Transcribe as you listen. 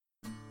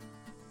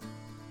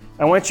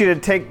I want you to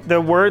take the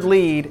word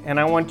lead and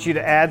I want you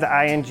to add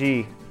the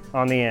ing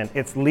on the end.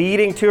 It's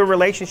leading to a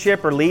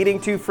relationship or leading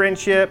to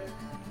friendship,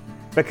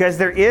 because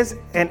there is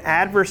an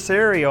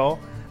adversarial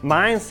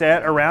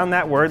mindset around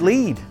that word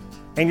lead.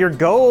 And your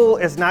goal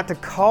is not to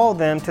call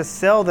them, to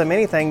sell them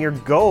anything. Your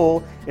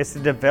goal is to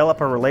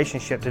develop a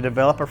relationship, to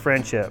develop a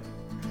friendship.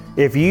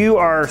 If you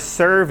are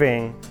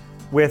serving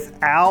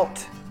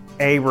without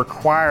a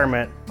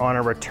requirement on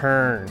a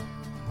return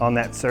on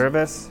that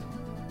service,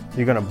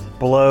 you're gonna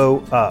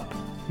blow up.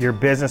 Your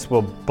business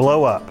will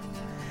blow up.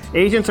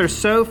 Agents are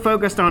so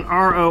focused on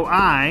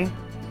ROI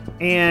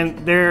and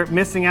they're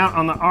missing out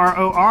on the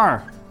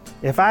ROR.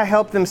 If I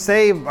help them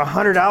save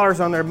 $100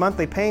 on their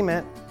monthly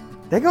payment,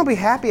 they're gonna be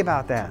happy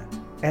about that.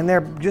 And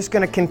they're just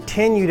gonna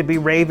continue to be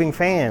raving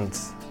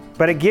fans.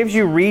 But it gives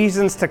you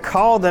reasons to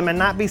call them and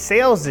not be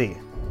salesy.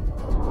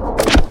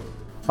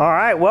 All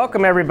right,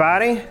 welcome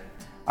everybody.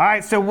 All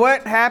right, so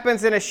what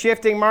happens in a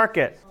shifting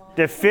market?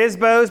 Do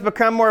FSBOs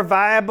become more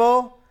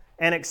viable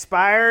and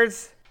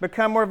expireds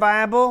become more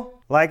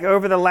viable? Like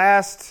over the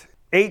last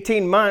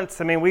 18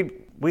 months, I mean,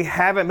 we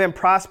haven't been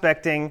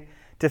prospecting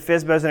to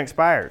FSBOs and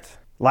expireds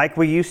like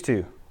we used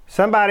to.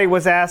 Somebody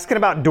was asking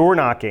about door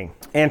knocking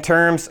in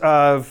terms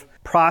of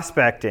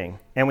prospecting.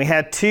 And we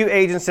had two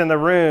agents in the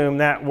room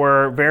that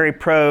were very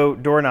pro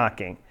door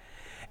knocking.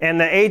 And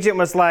the agent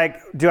was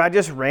like, do I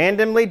just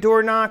randomly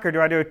door knock or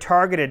do I do a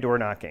targeted door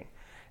knocking?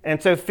 And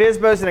so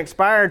FSBOs and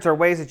expireds are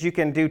ways that you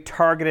can do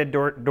targeted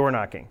door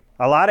knocking.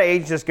 A lot of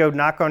agents just go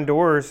knock on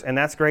doors, and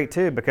that's great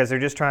too, because they're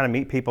just trying to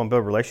meet people and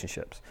build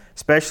relationships,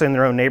 especially in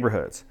their own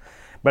neighborhoods.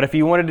 But if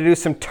you wanted to do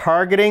some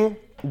targeting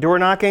door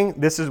knocking,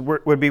 this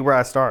would be where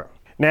I start.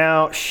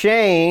 Now,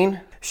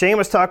 Shane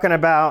was talking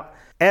about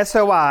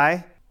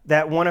SOI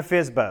that won a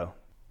FSBO.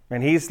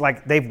 And he's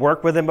like, they've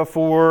worked with him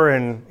before,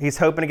 and he's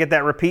hoping to get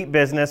that repeat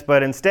business,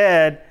 but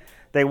instead,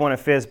 they won a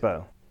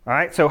FSBO. All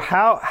right, so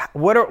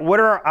what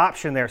are our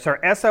options there? So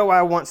our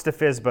SOI wants to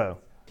FSBO.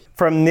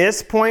 From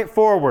this point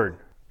forward,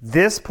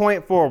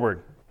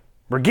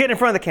 we're getting in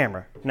front of the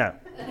camera. No.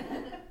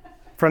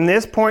 From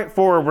this point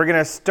forward, we're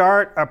gonna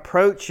start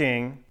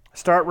approaching,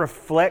 start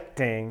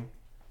reflecting,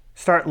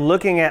 start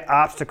looking at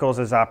obstacles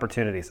as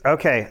opportunities.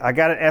 Okay, I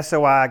got an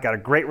SOI, got a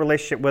great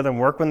relationship with them,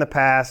 worked with them in the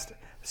past,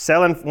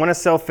 want to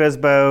sell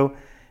FSBO,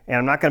 and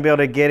I'm not gonna be able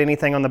to get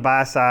anything on the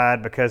buy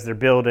side because they're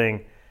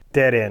building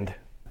dead end.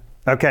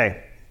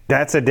 Okay.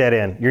 That's a dead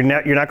end. You're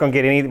not going to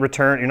get any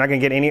return. You're not going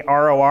to get any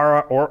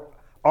ROR or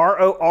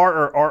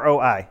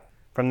ROI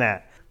from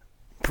that.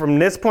 From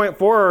this point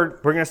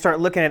forward, we're going to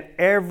start looking at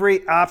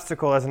every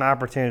obstacle as an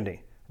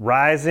opportunity.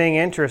 Rising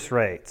interest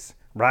rates,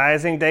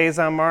 rising days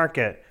on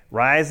market,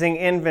 rising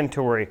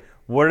inventory.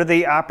 What are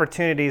the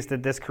opportunities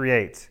that this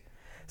creates?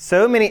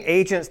 So many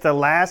agents the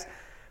last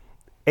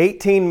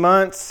 18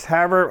 months,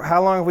 how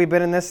long have we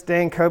been in this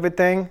dang COVID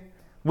thing?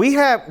 We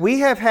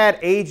have had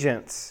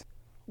agents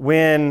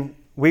when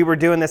we were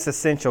doing this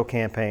essential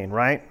campaign,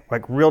 right?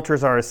 Like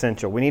realtors are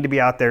essential. We need to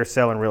be out there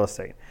selling real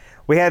estate.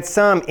 We had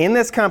some in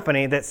this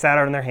company that sat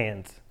on their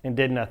hands and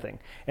did nothing.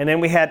 And then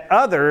we had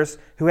others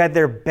who had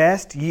their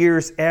best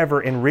years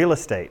ever in real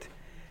estate.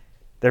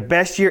 Their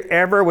best year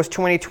ever was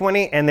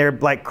 2020, and they're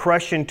like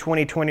crushing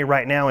 2020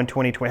 right now in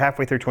 2020,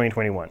 halfway through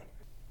 2021.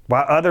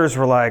 While others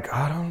were like,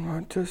 I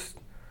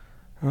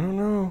don't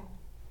know.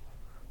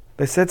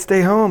 They said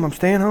stay home, I'm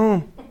staying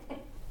home.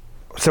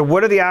 So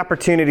what are the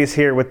opportunities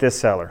here with this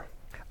seller?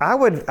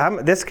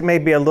 This may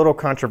be a little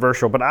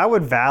controversial, but I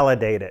would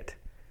validate it.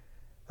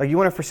 Like, you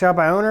want it for sale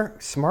by owner?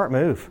 Smart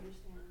move.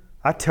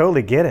 I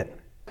totally get it.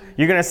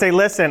 You're going to say,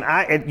 listen,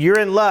 you're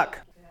in luck.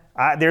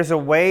 There's a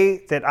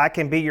way that I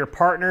can be your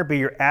partner, be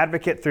your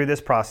advocate through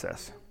this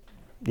process.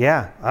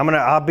 Yeah,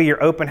 I'll be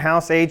your open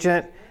house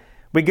agent.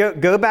 We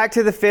go back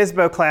to the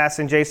FSBO class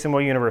in Jason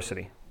Will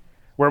University,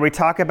 where we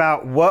talk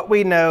about what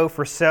we know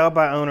for sale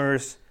by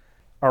owners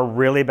are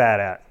really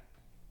bad at.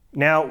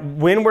 Now,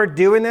 when we're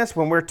doing this,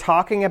 when we're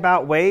talking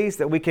about ways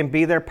that we can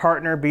be their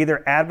partner, be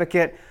their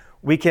advocate,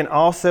 we can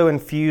also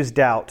infuse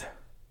doubt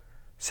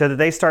so that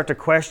they start to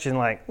question,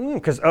 like,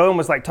 because Owen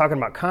was like talking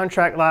about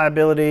contract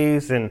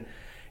liabilities and,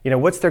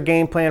 what's their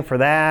game plan for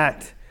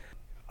that?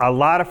 A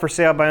lot of for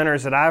sale by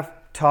owners that I've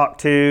talked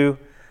to,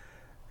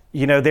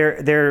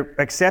 they're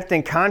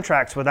accepting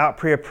contracts without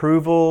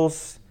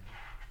pre-approvals,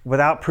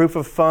 without proof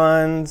of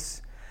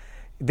funds.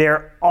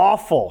 They're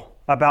awful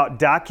about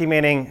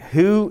documenting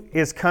who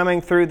is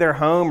coming through their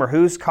home or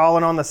who's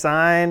calling on the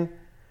sign.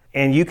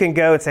 And you can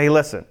go and say, hey,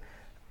 listen,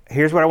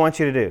 here's what I want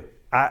you to do.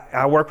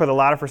 I work with a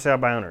lot of for sale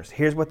by owners.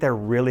 Here's what they're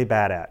really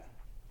bad at.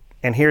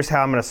 And here's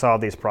how I'm going to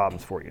solve these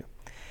problems for you.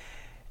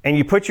 And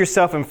you put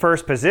yourself in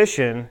first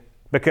position,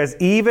 because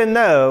even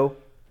though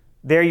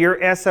they're your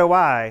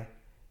SOI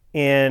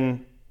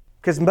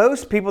because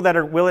most people that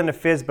are willing to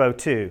FSBO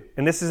too,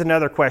 and this is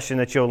another question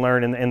that you'll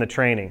learn in the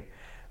training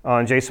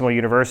on Jason Will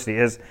University,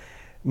 is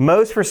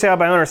most for sale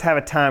by owners have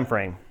a time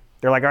frame.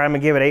 They're like, all right, I'm gonna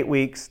give it 8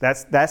 weeks.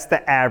 That's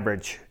the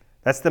average.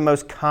 That's the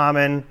most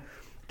common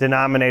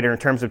denominator in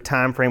terms of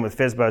time frame with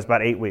FSBO is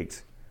about 8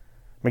 weeks.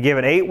 I'm gonna give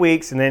it 8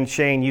 weeks, and then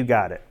Shane, you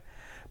got it.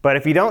 But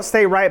if you don't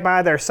stay right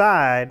by their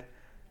side,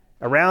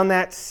 around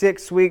that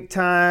 6-week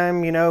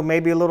time,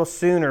 maybe a little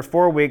sooner,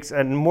 4 weeks,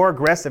 a more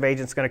aggressive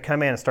agent's going to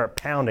come in and start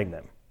pounding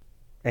them.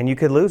 And you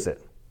could lose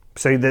it.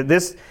 So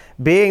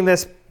being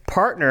this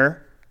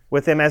partner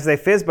with them as they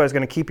FSBO is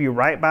going to keep you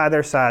right by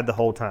their side the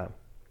whole time.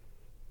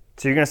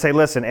 So you're going to say,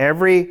 listen,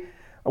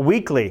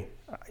 weekly,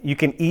 you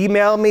can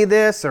email me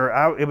this,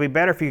 or it'd be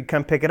better if you could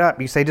come pick it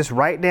up. You say, just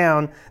write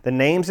down the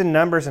names and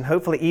numbers and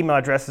hopefully email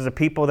addresses of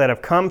people that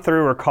have come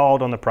through or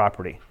called on the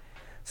property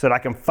so that I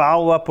can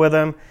follow up with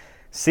them,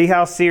 see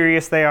how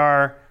serious they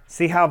are,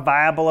 see how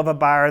viable of a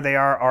buyer they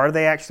are. Are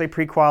they actually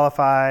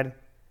pre-qualified?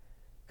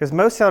 Because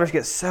most sellers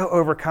get so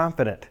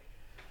overconfident.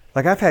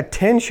 Like, I've had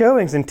 10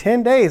 showings in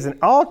 10 days, and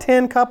all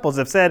 10 couples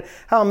have said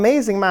how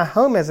amazing my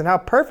home is and how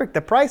perfect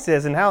the price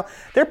is and how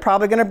they're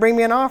probably going to bring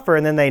me an offer,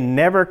 and then they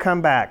never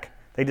come back.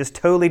 They just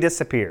totally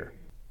disappear.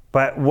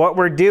 But what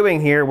we're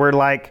doing here,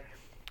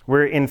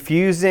 we're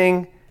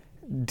infusing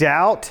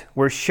doubt,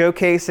 we're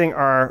showcasing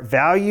our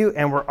value,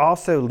 and we're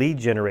also lead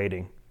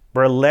generating.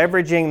 We're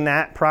leveraging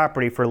that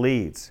property for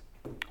leads.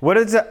 What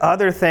is the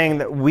other thing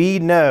that we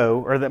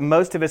know, or that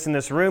most of us in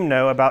this room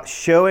know, about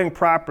showing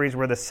properties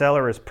where the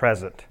seller is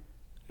present?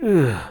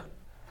 Ugh.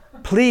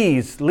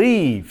 Please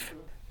leave.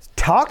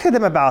 Talk to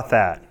them about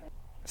that.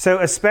 So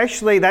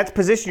especially, that's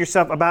position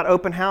yourself about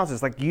open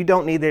houses. Like, you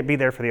don't need to be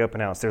there for the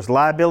open house. There's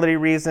liability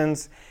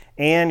reasons,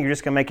 and you're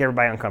just going to make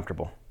everybody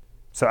uncomfortable.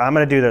 So I'm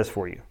going to do those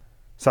for you.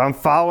 So I'm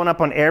following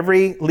up on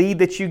every lead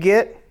that you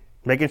get,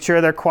 making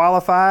sure they're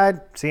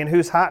qualified, seeing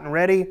who's hot and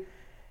ready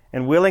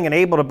and willing and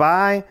able to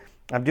buy.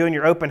 I'm doing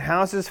your open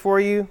houses for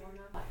you.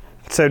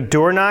 So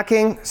door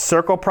knocking,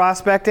 circle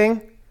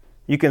prospecting,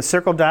 you can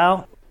circle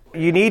dial.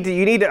 You need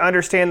to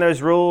understand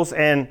those rules.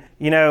 And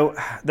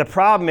the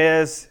problem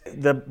is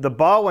the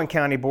Baldwin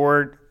County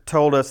Board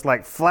told us,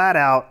 like, flat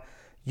out,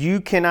 you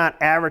cannot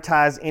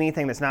advertise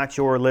anything that's not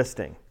your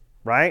listing,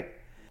 right?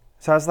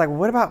 So I was like,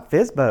 what about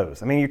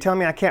FSBOs? I mean, you're telling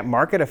me I can't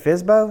market a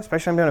FSBO,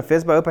 especially I'm doing a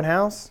FSBO open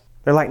house?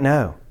 They're like,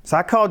 no. So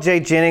I called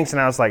Jay Jennings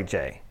and I was like,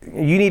 Jay,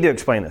 you need to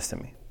explain this to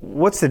me.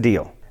 What's the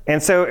deal?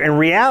 And so in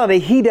reality,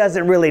 he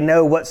doesn't really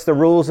know what's the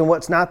rules and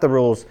what's not the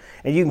rules.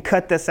 And you can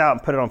cut this out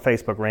and put it on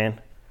Facebook,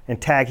 Rand, and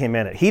tag him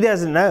in it. He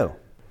doesn't know.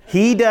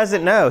 He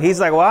doesn't know. He's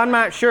like, well, I'm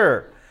not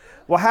sure.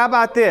 Well, how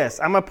about this?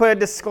 I'm going to put a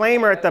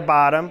disclaimer at the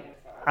bottom.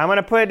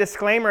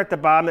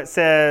 That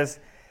says,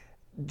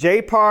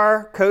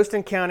 JPAR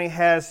Costin County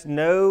has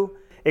no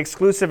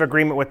exclusive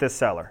agreement with this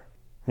seller.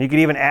 You could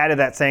even add to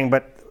that saying,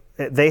 but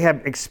they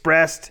have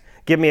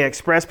give me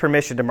express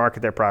permission to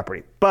market their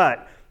property.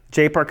 But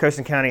JPAR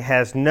Costin County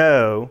has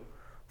no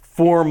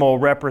formal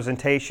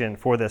representation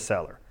for this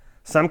seller.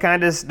 Some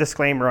kind of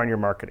disclaimer on your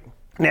marketing.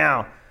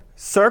 Now,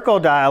 circle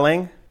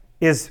dialing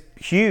is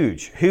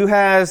huge. Who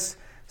has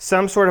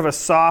some sort of a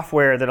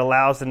software that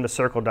allows them to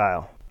circle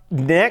dial?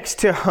 Next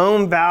to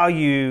home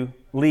value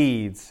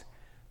leads,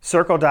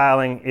 circle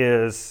dialing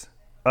is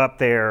up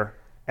there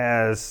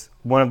as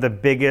one of the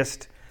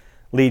biggest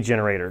lead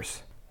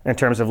generators in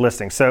terms of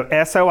listings. So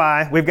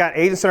SOI, we've got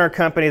agents in our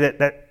company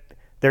that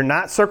they're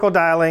not circle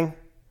dialing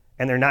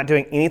and they're not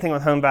doing anything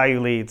with home value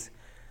leads.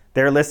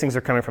 Their listings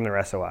are coming from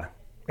their SOI.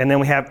 And then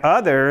we have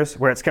others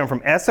where it's coming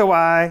from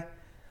SOI,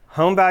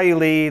 home value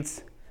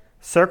leads,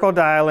 circle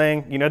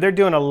dialing. They're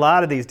doing a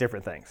lot of these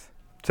different things.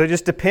 So it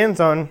just depends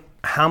on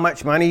how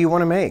much money you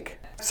want to make.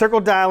 Circle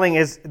dialing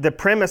the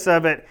premise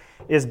of it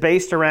is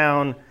based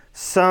around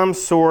some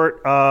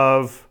sort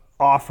of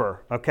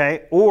offer,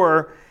 okay?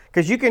 Or,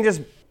 because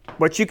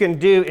what you can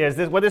do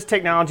is, what this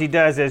technology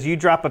does is you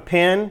drop a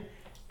pin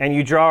and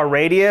you draw a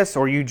radius,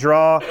 or you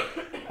draw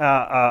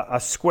a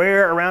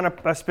square around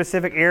a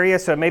specific area.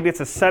 So maybe it's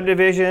a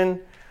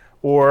subdivision,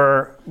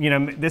 or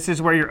this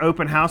is where your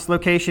open house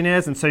location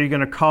is, and so you're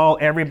going to call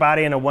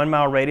everybody in a 1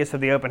 mile radius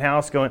of the open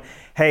house going,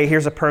 hey,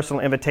 here's a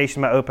personal invitation to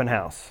my open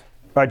house.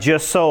 I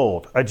just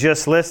sold, I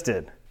just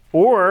listed.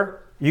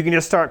 Or you can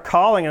just start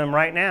calling them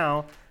right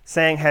now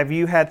saying, have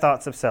you had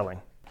thoughts of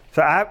selling?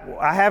 So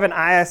I have an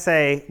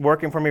ISA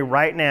working for me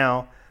right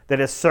now that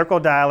is circle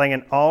dialing,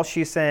 and all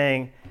she's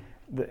saying,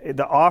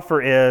 the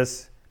offer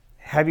is,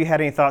 have you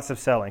had any thoughts of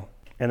selling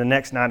in the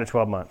next 9 to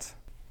 12 months?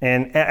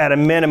 And at a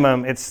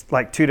minimum, it's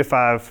like 2 to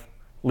 5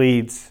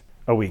 leads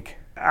a week.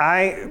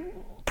 I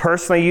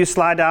personally use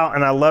Slide Dial,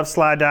 and I love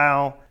Slide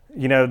Dial.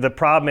 The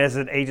problem is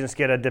that agents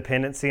get a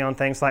dependency on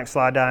things like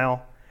Slide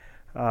Dial,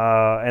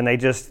 and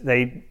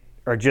they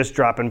are just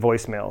dropping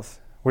voicemails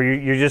where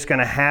you're just going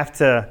to have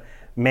to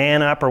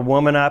man up or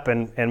woman up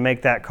and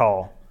make that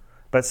call.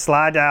 But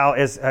Slide Dial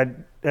is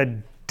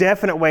a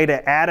definite way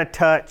to add a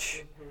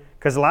touch,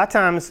 because a lot of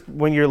times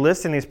when you're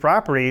listing these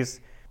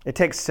properties, it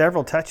takes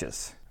several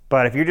touches.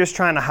 But if you're just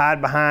trying to hide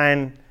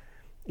behind,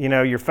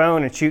 your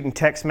phone and shooting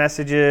text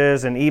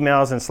messages and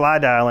emails and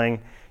slide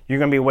dialing, you're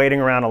going to be waiting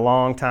around a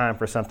long time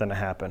for something to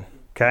happen.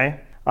 Okay?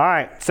 All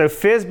right. So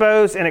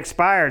FSBOs and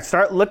expired.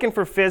 Start looking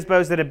for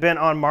FSBOs that have been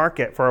on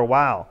market for a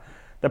while.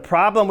 The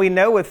problem we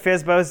know with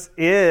FSBOs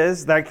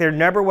is, like, their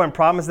number one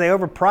problem is they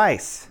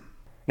overprice.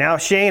 Now,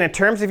 Shane, in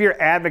terms of your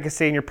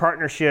advocacy and your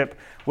partnership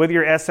with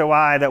your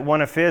SOI that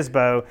won a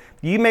FSBO,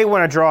 you may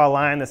want to draw a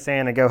line in the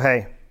sand and go,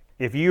 hey,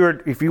 if you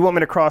want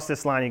me to cross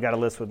this line, you got to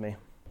list with me.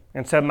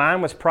 And so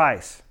mine was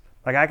price.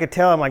 Like I could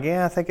tell them, like,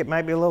 yeah, I think it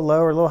might be a little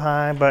low or a little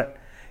high, but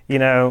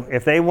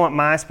if they want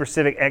my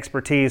specific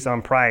expertise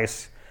on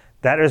price,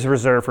 that is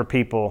reserved for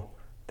people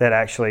that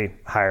actually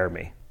hire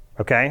me.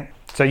 Okay?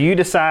 So you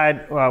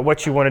decide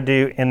what you want to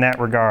do in that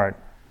regard.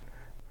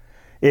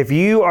 If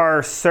you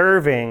are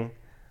serving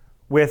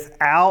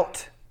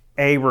without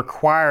a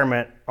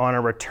requirement on a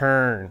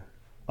return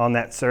on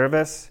that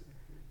service,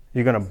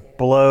 you're going to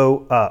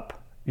blow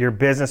up. Your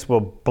business will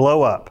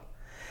blow up.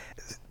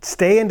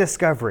 Stay in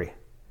discovery.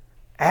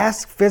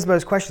 Ask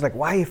FSBOs questions like,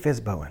 why are you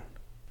FSBOing?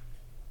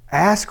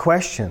 Ask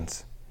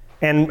questions.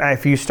 And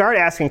if you start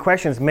asking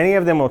questions, many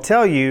of them will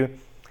tell you,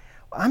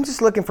 I'm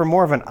just looking for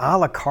more of an a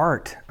la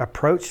carte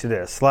approach to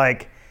this.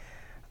 Like,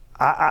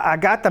 I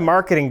got the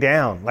marketing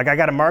down. Like, I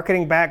got a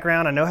marketing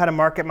background. I know how to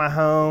market my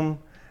home.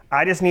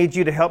 I just need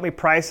you to help me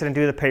price it and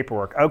do the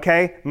paperwork.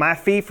 Okay, my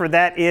fee for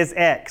that is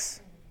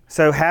X.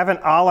 So have an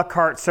a la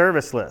carte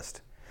service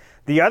list.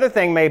 The other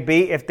thing may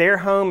be if their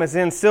home is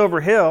in Silver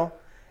Hill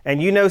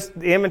and the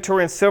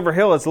inventory in Silver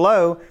Hill is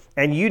low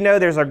and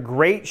there's a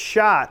great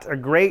shot, a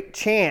great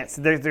chance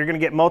they're going to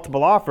get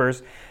multiple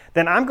offers,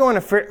 then I'm going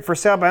to for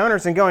sale by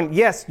owners and going,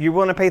 yes, you're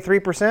willing to pay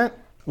 3%?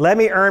 Let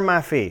me earn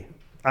my fee.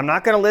 I'm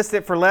not going to list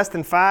it for less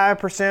than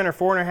 5%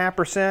 or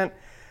 4.5%,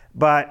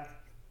 but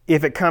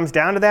if it comes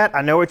down to that,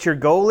 I know what your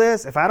goal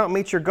is. If I don't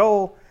meet your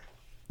goal,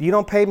 you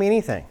don't pay me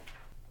anything.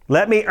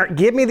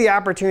 Give me the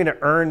opportunity to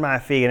earn my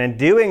fee. And in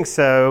doing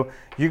so,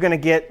 you're going to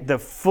get the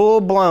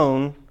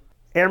full-blown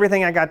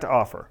everything I got to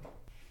offer.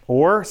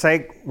 Or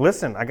say,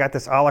 listen, I got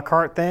this a la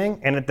carte thing,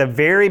 and at the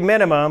very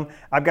minimum,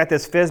 I've got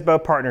this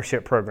FSBO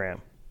partnership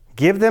program.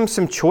 Give them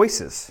some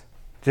choices.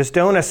 Just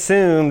don't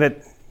assume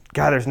that,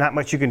 God, there's not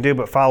much you can do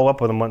but follow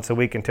up with them once a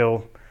week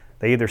until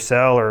they either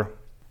sell or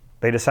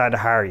they decide to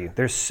hire you.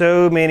 There's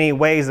so many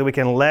ways that we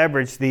can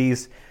leverage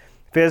these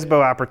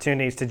FSBO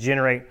opportunities to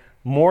generate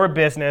more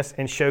business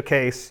and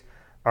showcase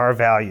our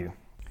value.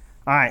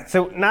 All right,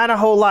 so not a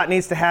whole lot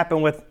needs to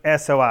happen with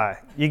SOI.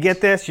 You get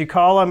this, you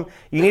call them,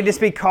 you need to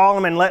just call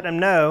them and let them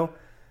know,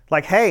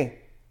 like,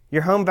 hey,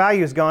 your home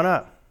value has gone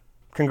up.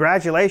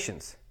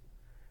 Congratulations.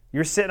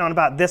 You're sitting on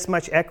about this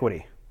much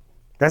equity.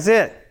 That's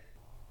it.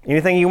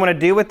 Anything you want to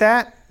do with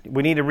that?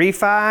 We need to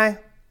refi.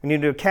 We need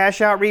to do a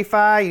cash out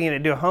refi. You need to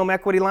do a home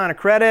equity line of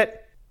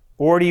credit.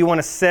 Or do you want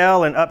to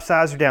sell and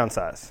upsize or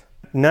downsize?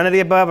 None of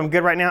the above. I'm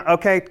good right now.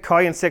 Okay, call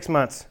you in 6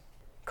 months.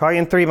 Call you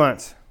in 3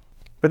 months.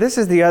 But this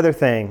is the other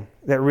thing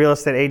that real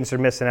estate agents are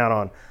missing out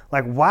on.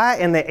 Like, why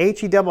in the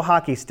HE double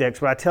hockey sticks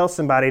would I tell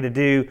somebody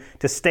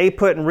to stay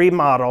put and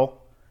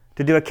remodel,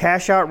 to do a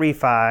cash out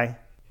refi?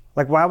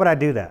 Like, why would I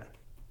do that?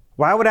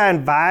 Why would I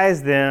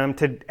advise them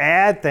to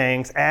add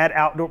things, add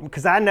outdoor?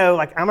 Because I know,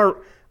 like,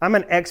 I'm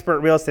an expert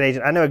real estate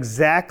agent. I know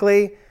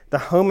exactly the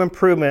home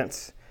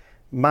improvements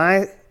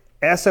my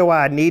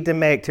SOI need to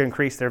make to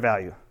increase their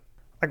value.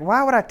 Like,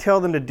 why would I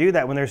tell them to do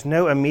that when there's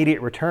no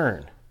immediate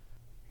return?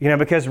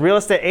 Because real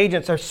estate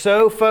agents are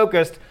so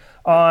focused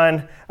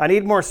on, I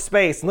need more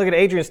space. And look at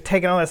Adrian's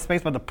taking all that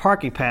space by the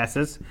parking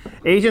passes.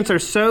 Agents are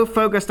so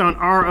focused on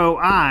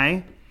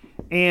ROI,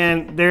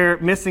 and they're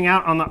missing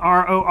out on the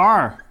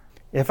ROR.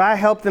 If I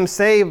help them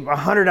save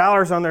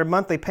 $100 on their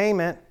monthly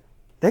payment,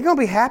 they're going to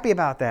be happy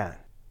about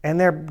that. And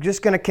they're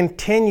just going to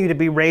continue to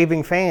be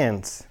raving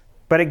fans.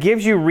 But it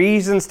gives you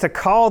reasons to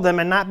call them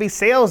and not be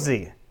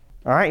salesy.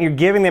 All right, you're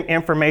giving them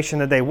information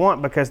that they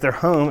want because their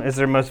home is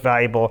their most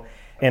valuable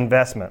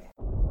investment.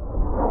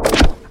 All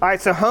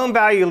right, so home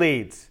value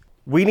leads.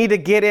 We need to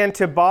get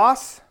into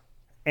BOSS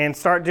and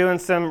start doing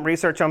some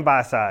research on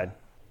buy side.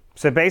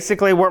 So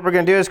basically what we're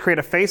going to do is create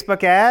a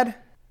Facebook ad.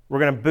 We're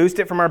going to boost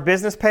it from our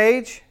business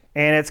page,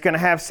 and it's going to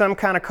have some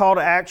kind of call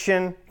to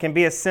action. It can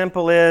be as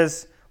simple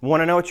as,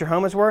 want to know what your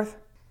home is worth?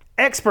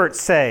 Experts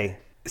say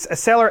a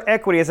seller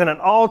equity is at an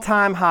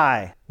all-time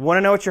high. Want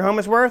to know what your home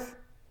is worth?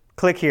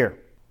 Click here.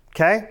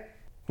 Okay?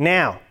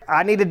 Now,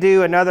 I need to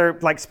do another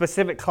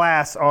specific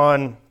class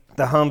on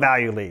the home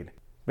value lead,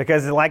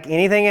 because like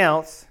anything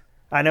else,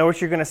 I know what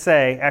you're going to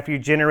say after you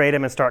generate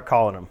them and start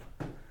calling them.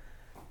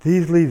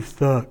 These leads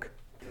suck.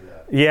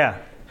 Yeah.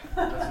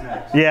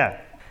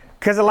 Yeah.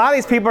 Because a lot of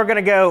these people are going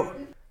to go,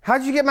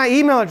 how'd you get my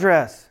email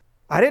address?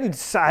 I didn't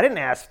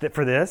ask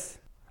for this.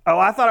 Oh,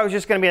 I thought it was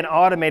just going to be an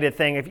automated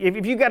thing.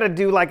 If you got to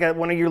do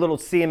one of your little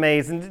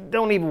CMAs, and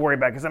don't even worry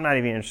about it because I'm not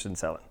even interested in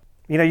selling.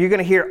 You're going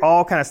to hear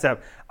all kind of stuff.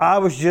 I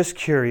was just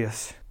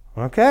curious.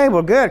 Okay,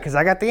 well, good, because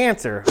I got the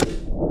answer.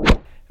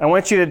 I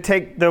want you to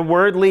take the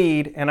word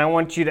lead, and I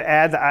want you to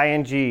add the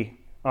ing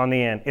on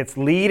the end. It's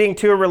leading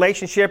to a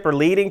relationship or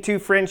leading to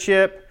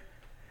friendship,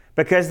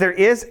 because there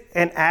is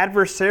an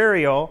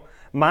adversarial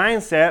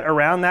mindset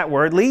around that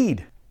word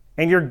lead.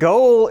 And your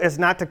goal is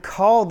not to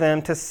call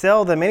them to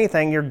sell them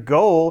anything. Your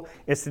goal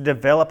is to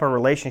develop a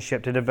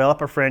relationship, to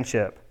develop a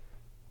friendship.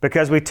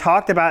 Because we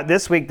talked about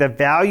this week, the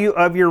value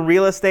of your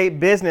real estate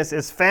business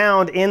is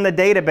found in the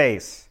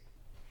database.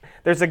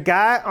 There's a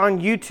guy on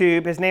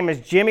YouTube. His name is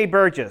Jimmy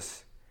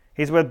Burgess.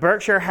 He's with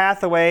Berkshire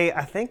Hathaway,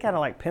 I think out of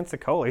like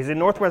Pensacola. He's in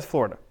Northwest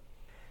Florida.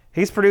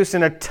 He's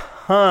producing a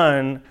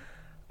ton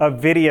of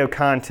video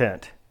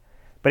content,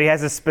 but he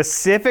has a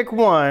specific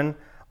one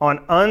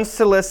on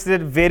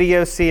unsolicited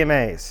video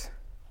CMAs.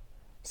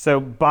 So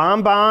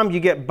BombBomb, you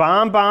get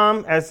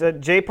BombBomb as a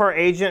JPAR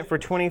agent for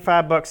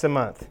 $25 a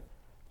month.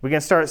 We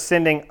can start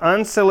sending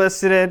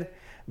unsolicited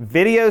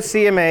video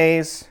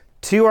CMAs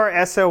to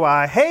our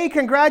SOI. Hey,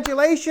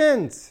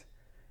 congratulations!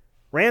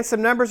 Ran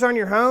some numbers on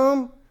your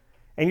home,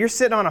 and you're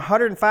sitting on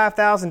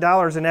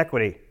 $105,000 in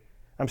equity.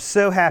 I'm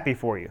so happy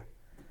for you.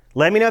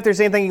 Let me know if there's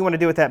anything you want to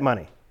do with that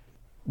money.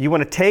 You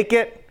want to take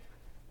it,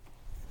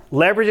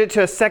 leverage it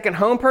to a second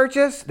home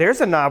purchase?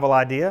 There's a novel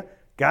idea.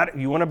 Got it?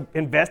 You want to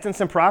invest in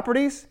some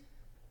properties?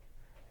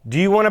 Do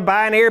you want to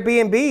buy an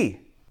Airbnb?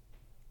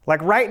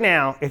 Like right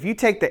now, if you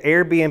take the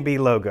Airbnb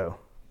logo,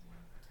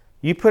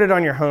 you put it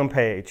on your home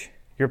page,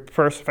 your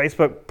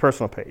Facebook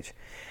personal page,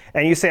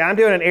 and you say, I'm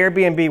doing an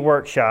Airbnb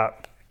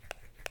workshop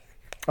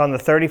on the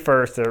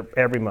 31st of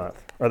every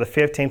month or the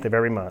 15th of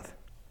every month.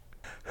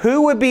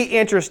 Who would be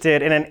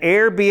interested in an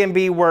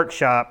Airbnb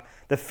workshop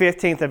the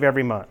 15th of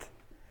every month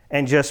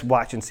and just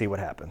watch and see what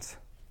happens?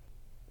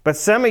 But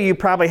some of you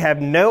probably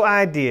have no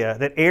idea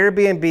that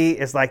Airbnb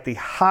is like the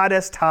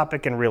hottest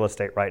topic in real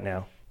estate right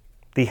now.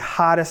 The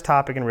hottest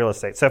topic in real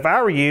estate. So if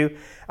I were you,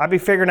 I'd be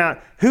figuring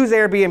out who's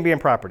Airbnb in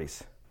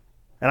properties.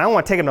 And I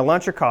want to take them to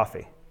lunch or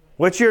coffee.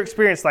 What's your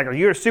experience like? Are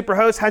you a super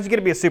host? How'd you get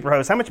to be a super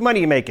host? How much money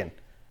are you making?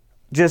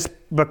 Just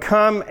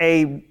become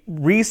a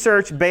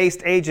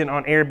research-based agent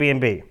on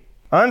Airbnb.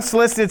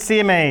 Unsolicited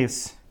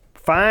CMAs.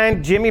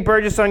 Find Jimmy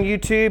Burgess on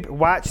YouTube.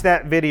 Watch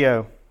that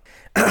video.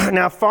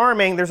 Now,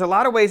 farming, there's a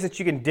lot of ways that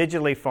you can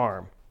digitally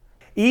farm.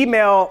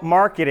 Email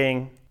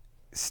marketing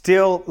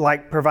still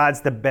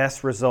provides the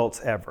best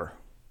results ever.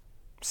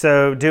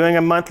 So doing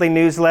a monthly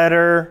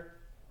newsletter,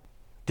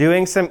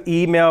 doing some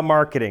email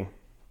marketing.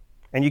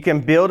 And you can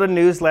build a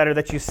newsletter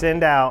that you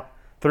send out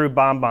through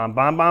BombBomb.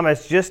 BombBomb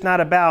is just not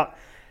about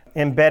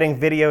embedding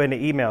video into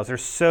emails.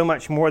 There's so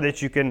much more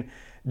that you can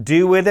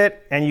do with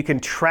it, and you can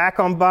track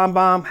on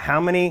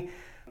BombBomb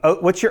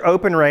what's your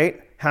open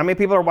rate, how many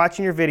people are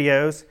watching your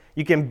videos.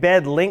 You can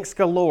embed links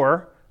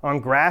galore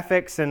on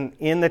graphics and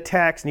in the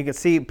text, and you can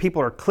see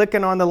people are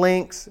clicking on the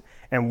links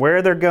and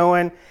where they're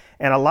going.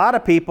 And a lot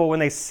of people, when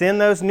they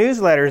send those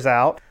newsletters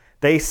out,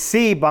 they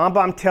see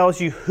BombBomb tells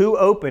you who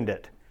opened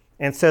it.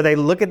 And so they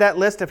look at that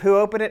list of who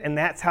opened it, and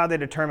that's how they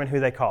determine who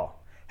they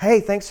call. Hey,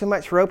 thanks so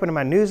much for opening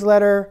my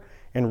newsletter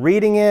and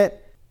reading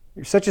it.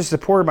 You're such a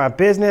supporter of my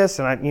business,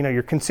 and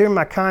you're consuming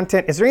my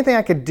content. Is there anything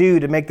I could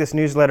do to make this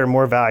newsletter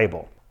more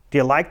valuable? Do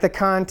you like the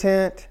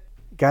content?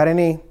 Got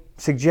any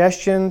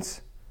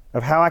suggestions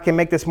of how I can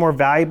make this more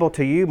valuable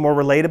to you, more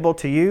relatable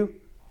to you?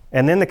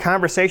 And then the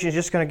conversation is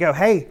just going to go,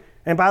 hey,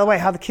 and by the way,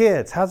 how the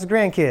kids? How's the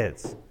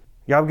grandkids?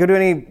 Y'all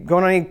going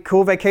on any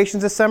cool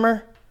vacations this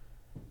summer?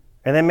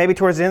 And then maybe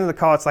towards the end of the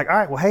call, it's like, all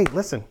right, well, hey,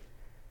 listen,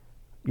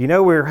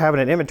 we're having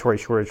an inventory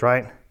shortage,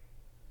 right?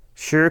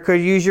 Sure could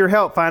use your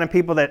help finding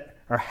people that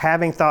are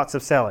having thoughts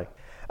of selling.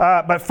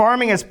 But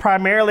farming is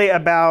primarily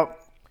about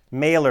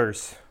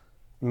mailers.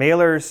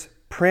 Mailers,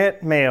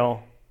 print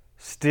mail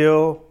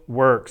still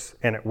works,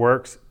 and it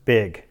works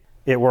big.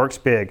 It works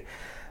big.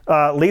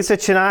 Lisa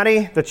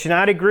Chinati, the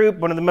Chinati Group,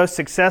 one of the most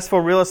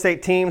successful real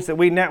estate teams that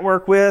we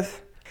network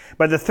with.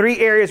 But the three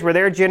areas where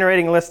they're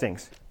generating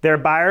listings, they're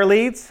buyer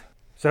leads.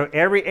 So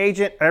every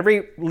agent,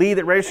 every lead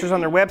that registers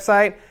on their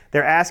website,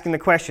 they're asking the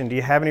question, do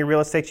you have any real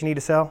estate you need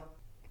to sell?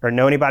 Or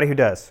know anybody who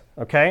does,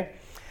 okay?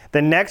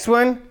 The next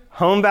one,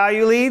 home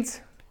value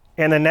leads.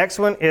 And the next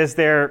one is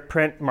their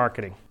print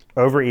marketing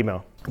over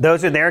email.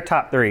 Those are their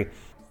top three.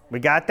 We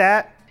got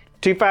that?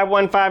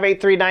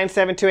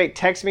 251-583-9728.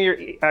 Text me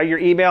your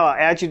email. I'll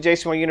add you to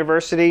Jason Moore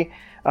University.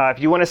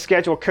 If you want to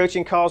schedule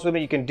coaching calls with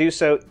me, you can do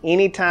so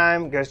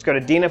anytime. Just go to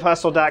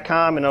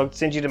deanofhustle.com and it'll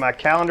send you to my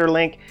calendar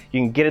link.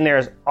 You can get in there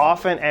as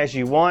often as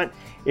you want.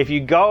 If you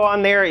go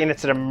on there and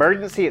it's an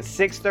emergency at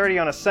 6:30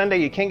 on a Sunday,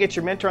 you can't get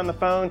your mentor on the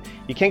phone,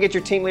 you can't get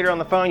your team leader on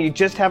the phone, you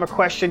just have a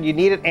question, you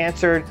need it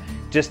answered,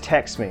 just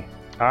text me.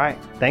 All right,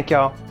 thank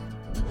y'all.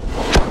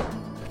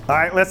 All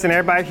right, listen,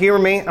 everybody, hear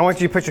me. I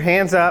want you to put your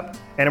hands up,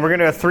 and we're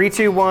gonna do a 3,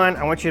 2, 1.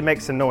 I want you to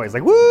make some noise,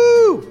 like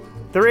woo!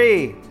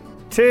 3,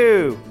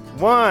 2,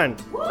 1.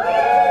 Woo!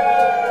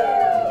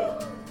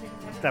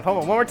 Stop,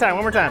 hold on, one more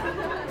time.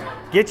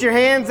 Get your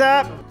hands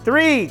up.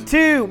 3,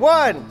 2,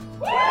 1.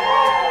 Woo!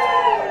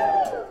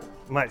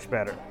 Much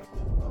better.